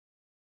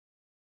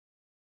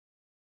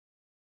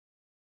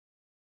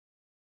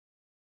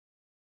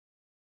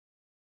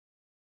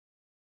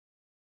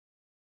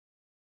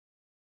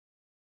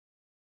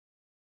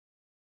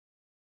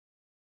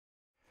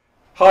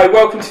Hi,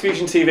 welcome to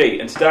Fusion TV,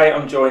 and today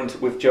I'm joined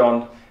with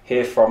John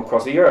here from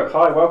CroisiEurope.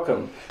 Hi,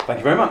 welcome. Thank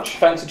you very much.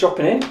 Thanks for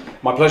dropping in.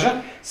 My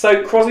pleasure.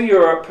 So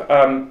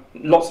CroisiEurope,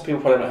 lots of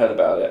people probably haven't heard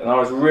about it, and I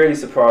was really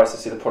surprised to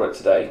see the product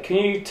today. Can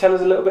you tell us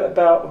a little bit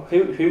about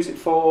who's it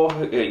for?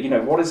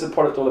 What is the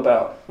product all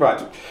about? Right.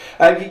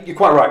 You're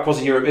quite right.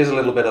 CroisiEurope is a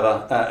little bit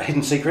of a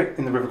hidden secret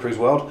in the river cruise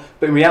world,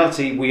 but in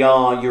reality, we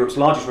are Europe's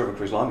largest river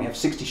cruise line. We have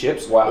 60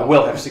 ships. Wow. We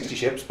will have 60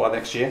 ships by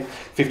next year,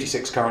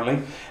 56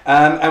 currently,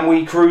 and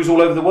we cruise all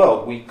over the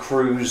world. We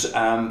cruise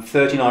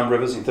 39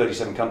 rivers in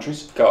 37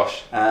 countries.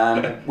 Gosh.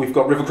 We've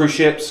got river cruise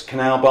ships,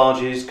 canal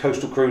barges,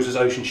 coastal cruisers,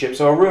 ocean ships.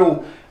 So a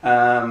real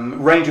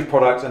range of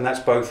products, and that's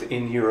both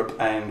in Europe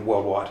and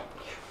worldwide.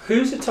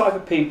 Who's the type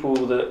of people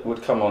that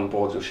would come on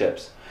board your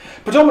ships?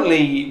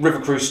 Predominantly, river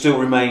cruise still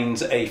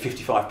remains a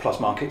 55-plus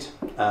market,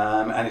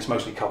 and it's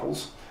mostly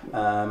couples.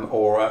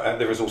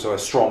 There is also a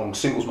strong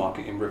singles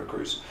market in river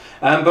cruise.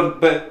 But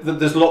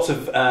there's lots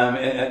of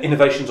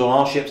innovations on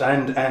our ships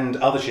and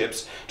other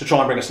ships to try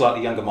and bring a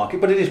slightly younger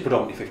market, but it is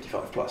predominantly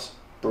 55-plus.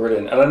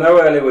 Brilliant. And I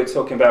know earlier we were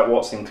talking about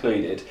what's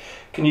included.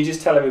 Can you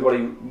just tell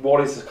everybody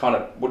what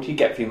do you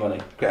get for your money?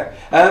 Okay.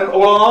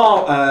 Well,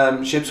 on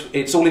our ships,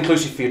 it's all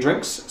inclusive for your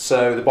drinks.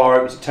 So the bar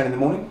opens at 10 in the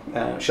morning,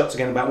 shuts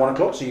again about 1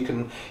 o'clock. So you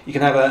can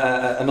have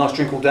a nice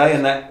drink all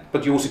day,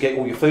 but you also get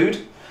all your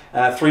food.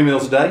 3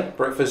 meals a day,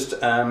 breakfast,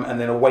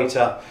 and then a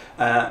waiter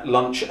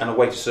lunch and a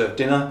waiter served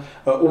dinner.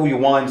 All your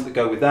wines that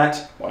go with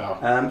that.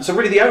 Wow. So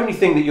really, the only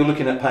thing that you're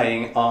looking at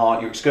paying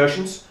are your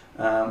excursions.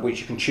 Which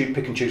you can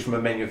pick and choose from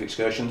a menu of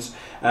excursions,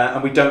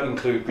 and we don't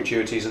include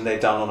gratuities, and they're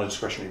done on a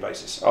discretionary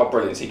basis. Oh,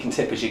 brilliant! So you can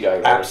tip as you go.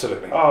 Right?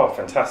 Absolutely. Oh,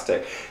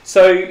 fantastic!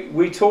 So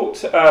we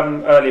talked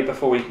earlier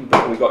before we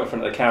got in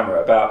front of the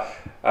camera about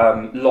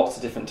lots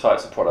of different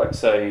types of products.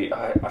 So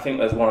I think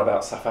there's one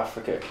about South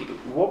Africa.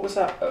 What was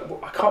that?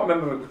 I can't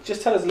remember.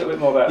 Just tell us a little bit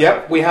more about.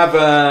 Yeah, we have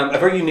a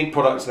very unique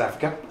product in South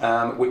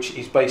Africa, which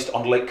is based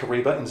on Lake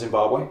Kariba in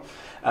Zimbabwe.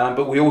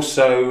 But we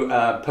also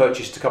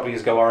purchased a couple of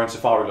years ago our own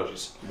safari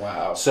lodges.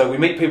 Wow. So we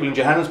meet people in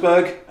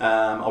Johannesburg.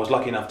 I was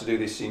lucky enough to do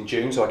this in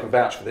June, so I can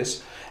vouch for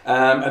this.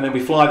 And then we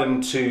fly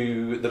them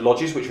to the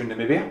lodges, which are in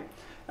Namibia.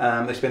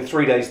 They spend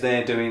 3 days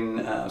there doing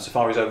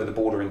safaris over the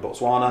border in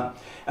Botswana.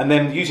 And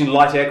then using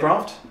light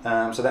aircraft,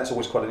 so that's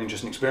always quite an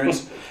interesting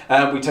experience.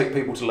 We take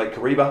people to Lake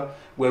Kariba,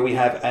 where we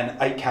have an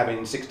 8-cabin,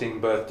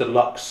 16-berth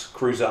deluxe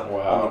cruiser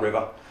on the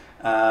river.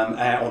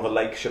 On the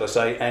lake, should I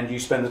say, and you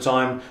spend the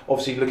time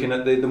obviously looking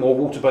at the more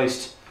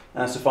water-based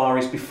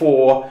safaris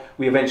before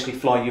we eventually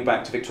fly you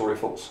back to Victoria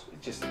Falls.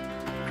 Just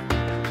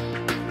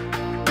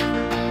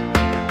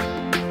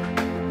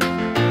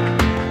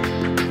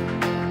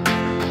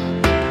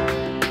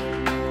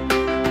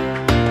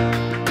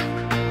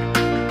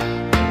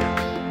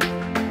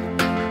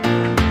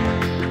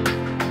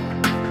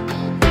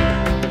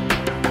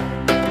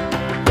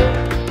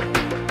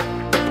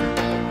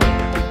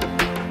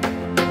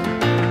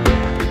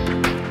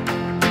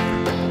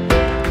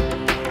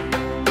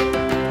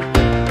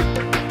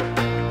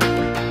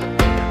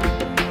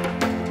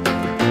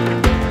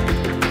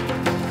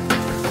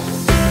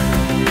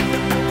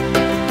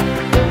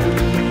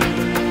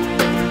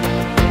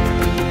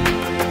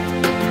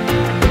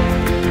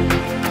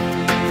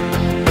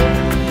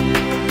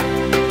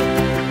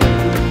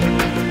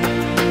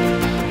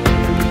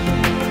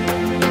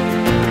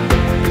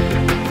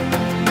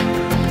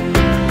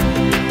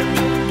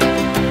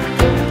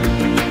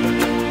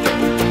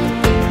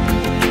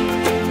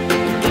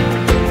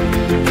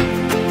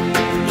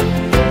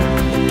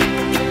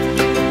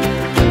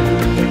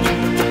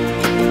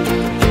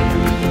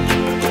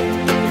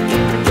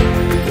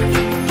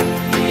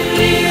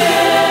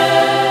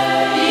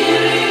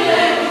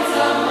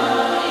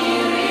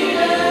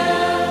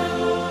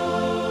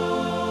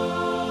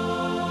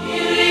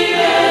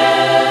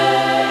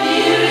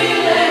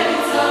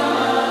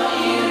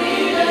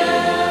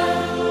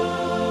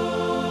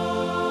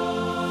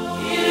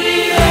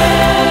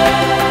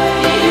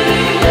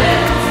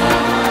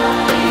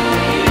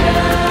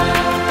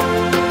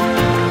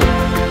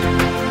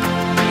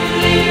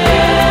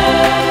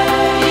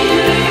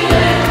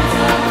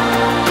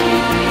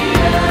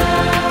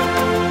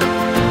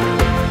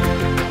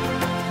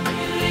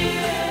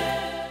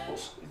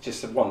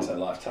a once in a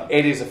lifetime.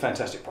 It is a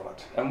fantastic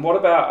product. And what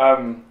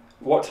about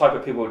what type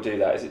of people would do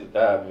that? Is it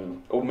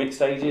all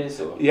mixed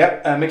ages? Or?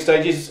 Yeah, mixed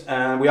ages.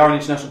 We are an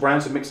international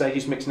brand, so mixed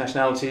ages, mixed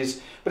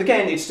nationalities. But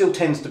again, it still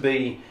tends to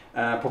be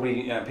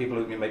probably people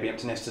who maybe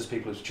empty nesters,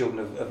 people whose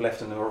children have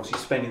left and are obviously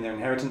spending their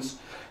inheritance.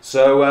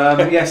 So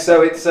yes,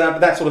 so it's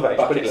that sort of age.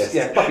 Bucket list.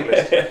 Yeah, bucket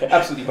list.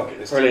 Absolutely bucket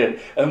list. Brilliant.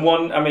 And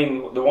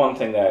the one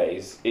thing there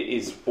is it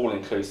is all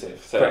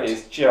inclusive, so Correct. it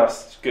is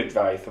just good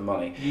value for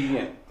money.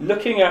 Yeah.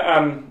 Looking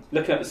at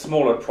the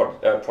smaller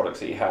products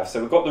that you have,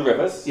 so we've got the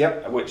rivers.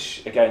 Yep.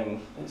 Which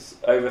again is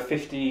over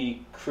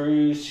 50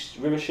 cruise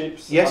river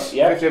ships. Yes.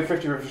 Yeah.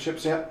 50 river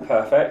ships. Yeah.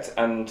 Perfect,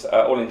 and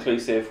all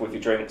inclusive with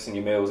your drinks and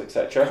your meals,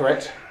 etc.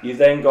 Correct. You've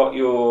then got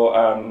your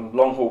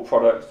long haul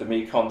product, the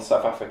Mekong,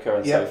 South Africa,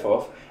 and so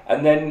forth.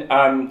 And then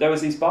there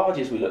was these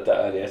barges we looked at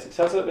earlier. So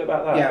tell us a little bit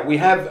about that. Yeah, we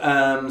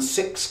have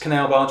 6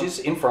 canal barges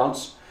in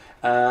France.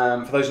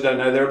 For those who don't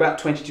know, they're about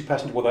 22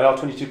 passengers. Well, they are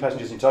 22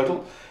 passengers in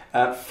total.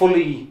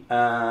 Fully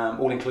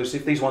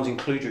all-inclusive. These ones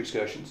include your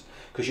excursions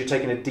because you're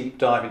taking a deep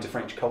dive into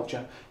French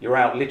culture. You're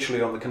out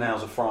literally on the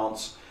canals of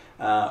France,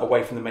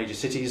 away from the major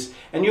cities,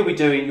 and you'll be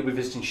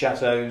visiting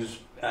chateaux,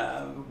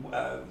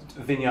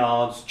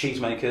 vineyards,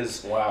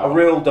 cheesemakers. Wow. A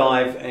real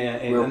dive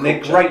in, Real and they're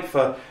culture. great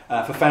for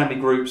family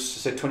groups.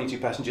 So 22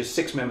 passengers,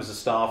 6 members of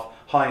staff,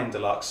 high-end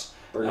deluxe.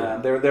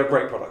 They're a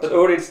great product. But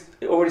already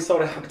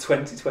sold out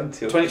 2020.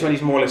 2020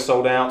 is more or less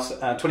sold out.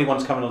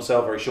 21's coming on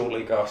sale very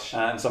shortly. Gosh.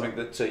 And something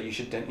that you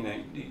should,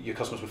 your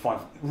customers would find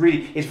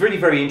it's really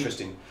very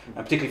interesting.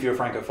 And particularly if you're a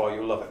Francophile,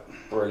 you'll love it.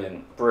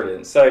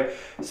 Brilliant. So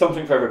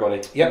something for everybody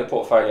in the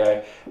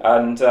portfolio,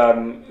 and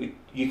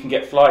you can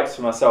get flights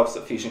from ourselves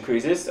at Fusion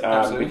Cruises.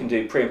 We can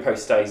do pre and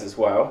post stays as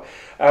well.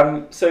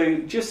 So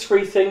just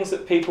 3 things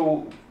that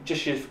people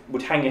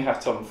would hang your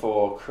hat on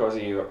for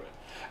CroisiEurope.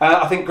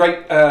 I think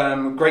great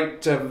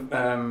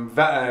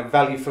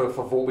value for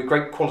with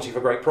great quality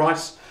for great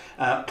price.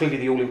 Clearly,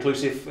 the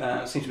all-inclusive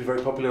seems to be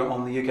very popular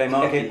on the UK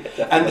market,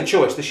 and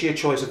the sheer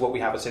choice of what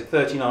we have. I said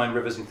 39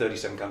 rivers in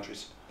 37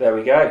 countries. There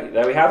we go.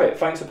 There we have it.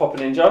 Thanks for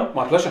popping in, John.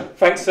 My pleasure.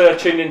 Thanks for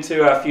tuning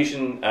into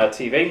Fusion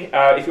TV.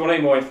 If you want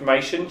any more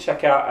information,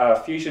 check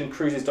out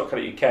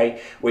fusioncruises.co.uk,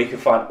 where you can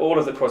find all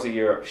of the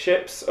CroisiEurope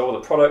ships, all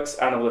the products,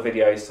 and all the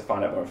videos to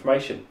find out more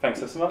information.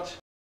 Thanks so much.